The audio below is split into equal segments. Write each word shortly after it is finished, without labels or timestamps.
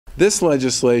This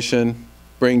legislation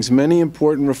brings many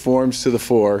important reforms to the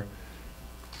fore,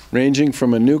 ranging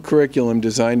from a new curriculum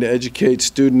designed to educate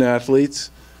student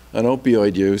athletes on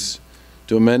opioid use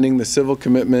to amending the civil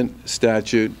commitment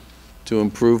statute to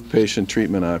improve patient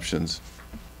treatment options.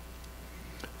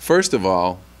 First of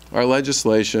all, our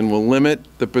legislation will limit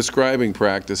the prescribing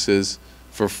practices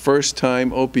for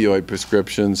first-time opioid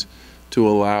prescriptions to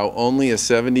allow only a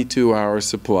 72-hour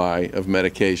supply of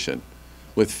medication,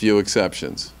 with few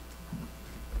exceptions.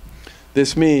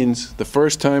 This means the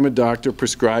first time a doctor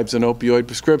prescribes an opioid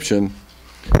prescription,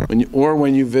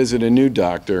 when you visit a new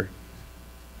doctor,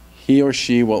 he or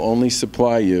she will only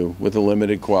supply you with a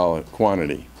limited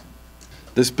quantity.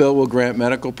 This bill will grant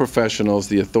medical professionals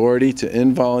the authority to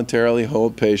involuntarily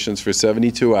hold patients for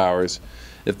 72 hours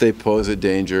if they pose a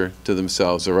danger to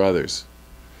themselves or others.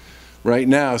 Right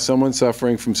now, someone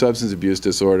suffering from substance abuse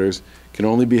disorders can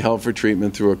only be held for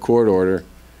treatment through a court order,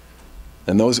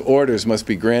 and those orders must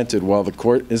be granted while the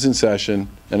court is in session,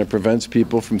 and it prevents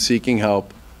people from seeking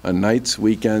help on nights,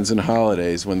 weekends, and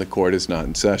holidays when the court is not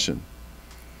in session.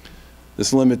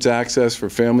 This limits access for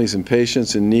families and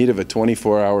patients in need of a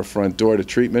 24-hour front door to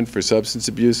treatment for substance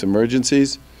abuse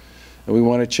emergencies, and we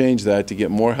want to change that to get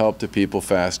more help to people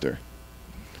faster.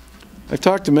 I've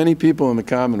talked to many people in the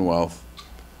Commonwealth,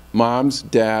 moms,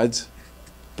 dads,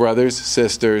 brothers,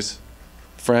 sisters,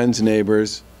 friends,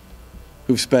 neighbors,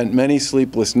 who've spent many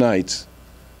sleepless nights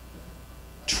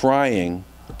trying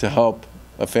to help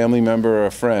a family member or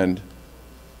a friend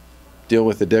deal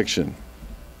with addiction.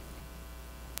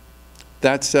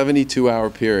 That 72-hour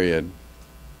period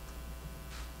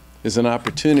is an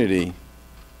opportunity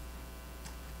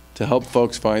to help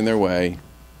folks find their way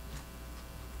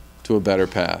to a better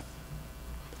path.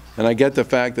 And I get the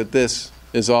fact that this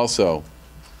is also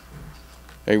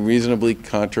a reasonably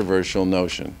controversial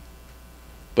notion,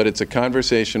 but it's a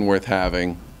conversation worth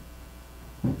having,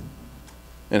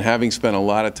 and having spent a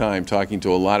lot of time talking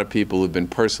to a lot of people who've been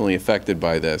personally affected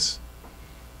by this,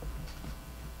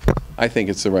 I think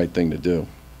it's the right thing to do.